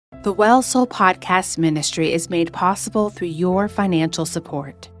The Well Soul Podcast Ministry is made possible through your financial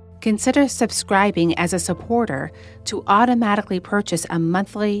support. Consider subscribing as a supporter to automatically purchase a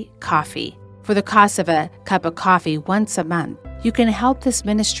monthly coffee. For the cost of a cup of coffee once a month, you can help this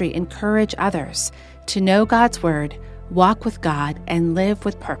ministry encourage others to know God's Word, walk with God, and live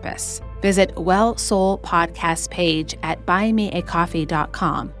with purpose. Visit Well Soul Podcast page at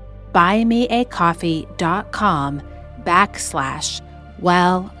buymeacoffee.com.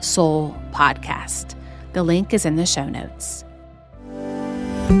 buymeacoffee.com/Well Soul Podcast. The link is in the show notes.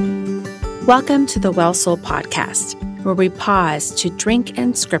 Welcome to the Well Soul Podcast, where we pause to drink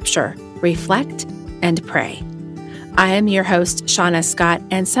in Scripture, reflect, and pray. I am your host, Shauna Scott,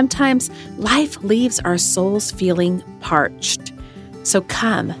 and sometimes life leaves our souls feeling parched. So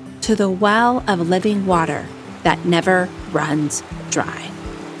come to the well of living water that never runs dry.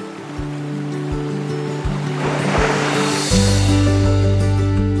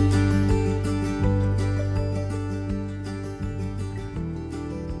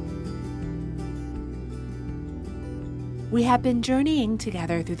 We have been journeying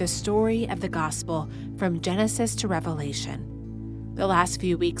together through the story of the gospel from Genesis to Revelation. The last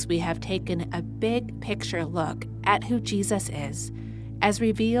few weeks, we have taken a big picture look at who Jesus is, as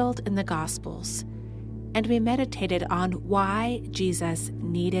revealed in the Gospels, and we meditated on why Jesus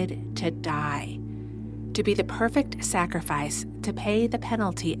needed to die, to be the perfect sacrifice to pay the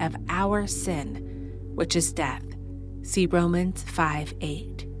penalty of our sin, which is death. See Romans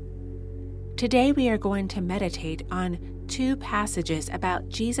 5:8. Today we are going to meditate on two passages about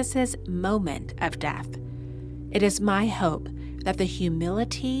Jesus' moment of death. It is my hope that the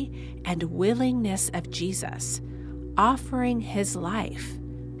humility and willingness of Jesus, offering his life,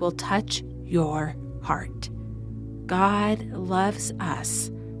 will touch your heart. God loves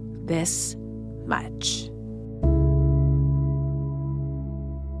us this much.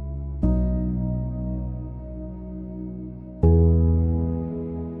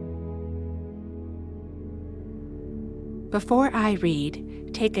 Before I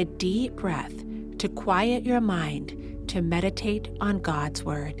read, take a deep breath to quiet your mind to meditate on God's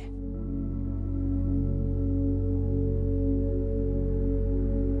Word.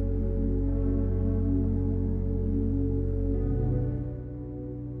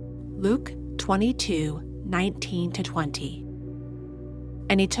 Luke 22:19-20.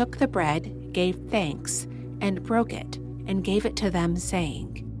 And he took the bread, gave thanks, and broke it, and gave it to them,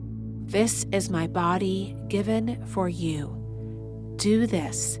 saying, "This is my body given for you. Do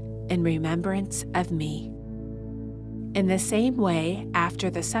this in remembrance of me." In the same way, after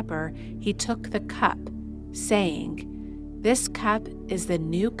the supper, he took the cup, saying, "This cup is the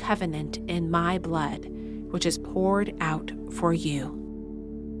new covenant in my blood, which is poured out for you."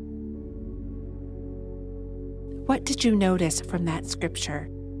 What did you notice from that scripture?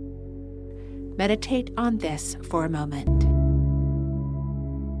 Meditate on this for a moment.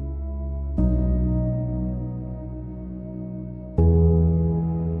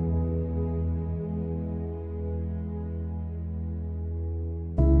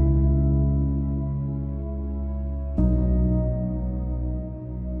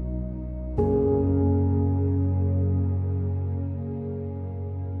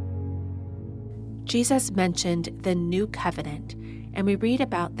 Jesus mentioned the new covenant, and we read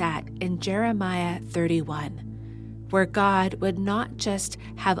about that in Jeremiah 31, where God would not just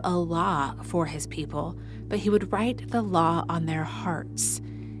have a law for his people, but he would write the law on their hearts.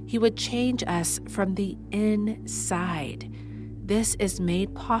 He would change us from the inside. This is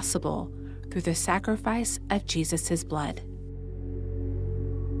made possible through the sacrifice of Jesus' blood.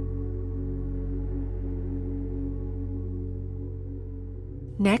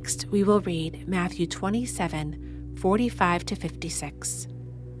 Next, we will read Matthew 27:45-56.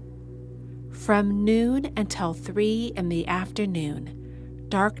 From noon until 3 in the afternoon,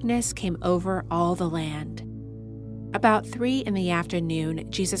 darkness came over all the land. About 3 in the afternoon,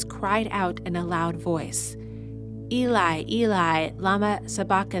 Jesus cried out in a loud voice, "Eli, Eli, lama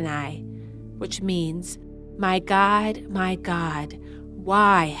sabachthani," which means, my God,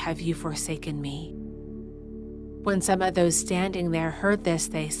 why have you forsaken me?" When some of those standing there heard this,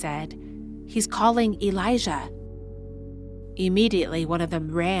 they said, "He's calling Elijah." Immediately one of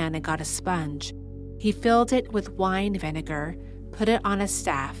them ran and got a sponge. He filled it with wine vinegar, put it on a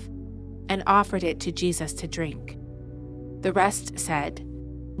staff, and offered it to Jesus to drink. The rest said,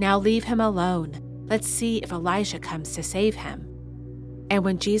 "Now leave him alone. Let's see if Elijah comes to save him." And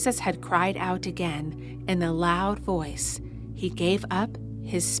when Jesus had cried out again in a loud voice, he gave up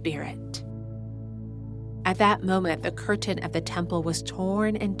his spirit. At that moment, the curtain of the temple was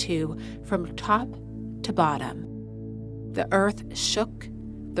torn in two from top to bottom. The earth shook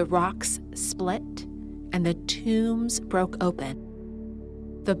the rocks split, and the tombs broke open.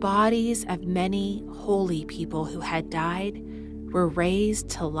 The bodies of many holy people who had died were raised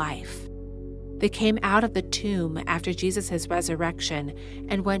to life. They came out of the tomb after Jesus' resurrection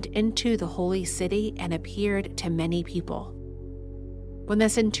and went into the holy city and appeared to many people. When the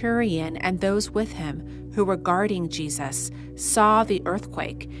centurion and those with him who were guarding Jesus saw the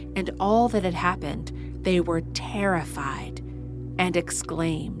earthquake and all that had happened, they were terrified and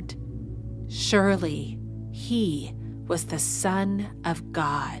exclaimed, "Surely he was the Son of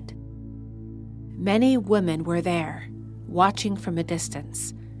God." Many women were there, watching from a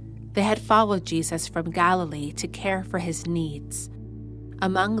distance. They had followed Jesus from Galilee to care for his needs.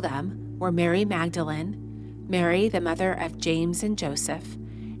 Among them were Mary Magdalene, Mary, the mother of James and Joseph,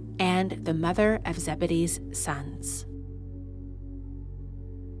 and the mother of Zebedee's sons.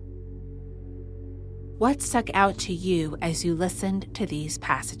 What stuck out to you as you listened to these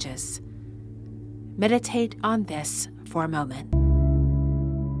passages? Meditate on this for a moment.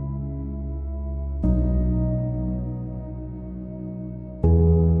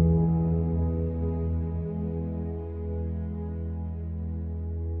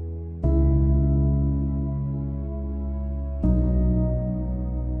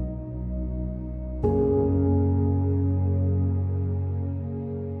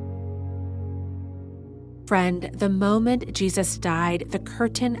 Friend, the moment Jesus died, the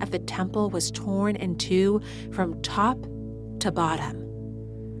curtain of the temple was torn in two from top to bottom.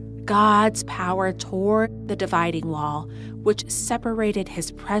 God's power tore the dividing wall, which separated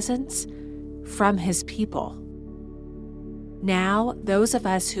his presence from his people. Now, those of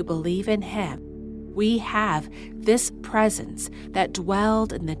us who believe in him, we have this presence that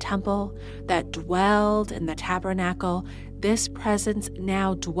dwelled in the temple, that dwelled in the tabernacle. This presence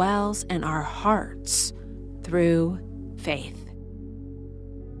now dwells in our hearts through faith.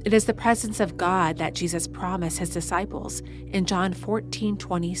 It is the presence of God that Jesus promised his disciples in John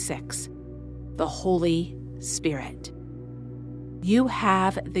 14:26, the Holy Spirit. You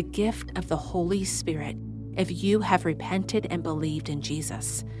have the gift of the Holy Spirit if you have repented and believed in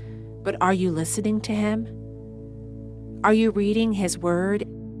Jesus. But are you listening to him? Are you reading his word?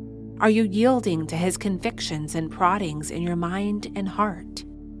 Are you yielding to his convictions and proddings in your mind and heart?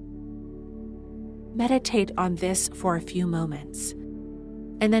 Meditate on this for a few moments,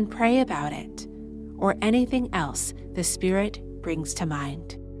 and then pray about it, or anything else the Spirit brings to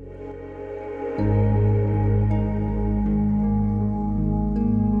mind.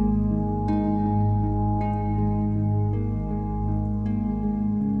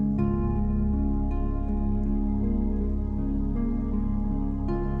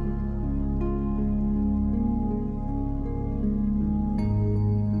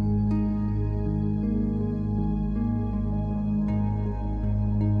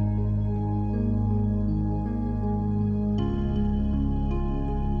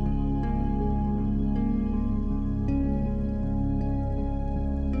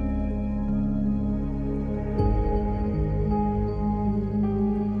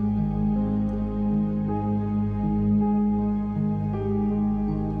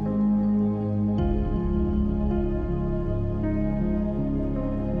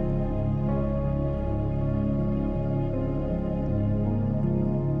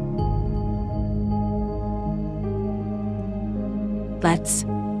 Let's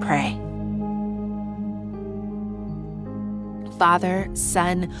pray. Father,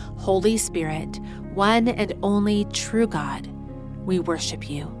 Son, Holy Spirit, one and only true God, we worship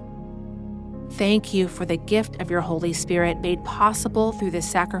you. Thank you for the gift of your Holy Spirit made possible through the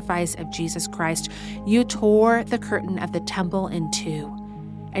sacrifice of Jesus Christ. You tore the curtain of the temple in two,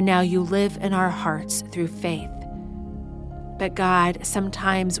 and now you live in our hearts through faith. But God,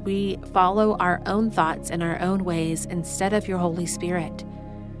 sometimes we follow our own thoughts and our own ways instead of your Holy Spirit.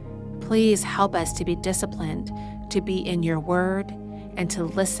 Please help us to be disciplined, to be in your word, and to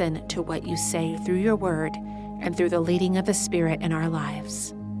listen to what you say through your word and through the leading of the Spirit in our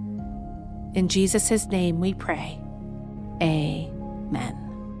lives. In Jesus' name we pray. Amen.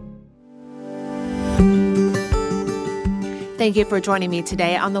 Thank you for joining me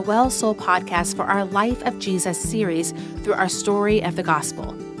today on the Well Soul Podcast for our Life of Jesus series through our story of the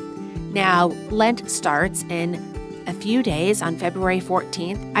gospel. Now, Lent starts in a few days on February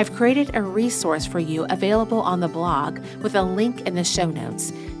 14th. I've created a resource for you available on the blog with a link in the show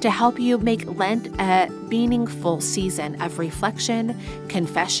notes to help you make Lent a meaningful season of reflection,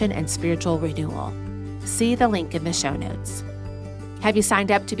 confession, and spiritual renewal. See the link in the show notes. Have you signed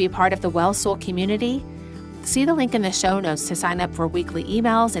up to be part of the Well Soul community? See the link in the show notes to sign up for weekly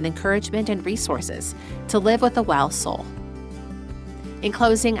emails and encouragement and resources to live with a well soul. In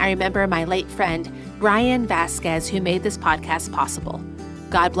closing, I remember my late friend, Brian Vasquez, who made this podcast possible.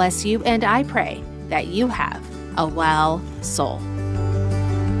 God bless you, and I pray that you have a well soul.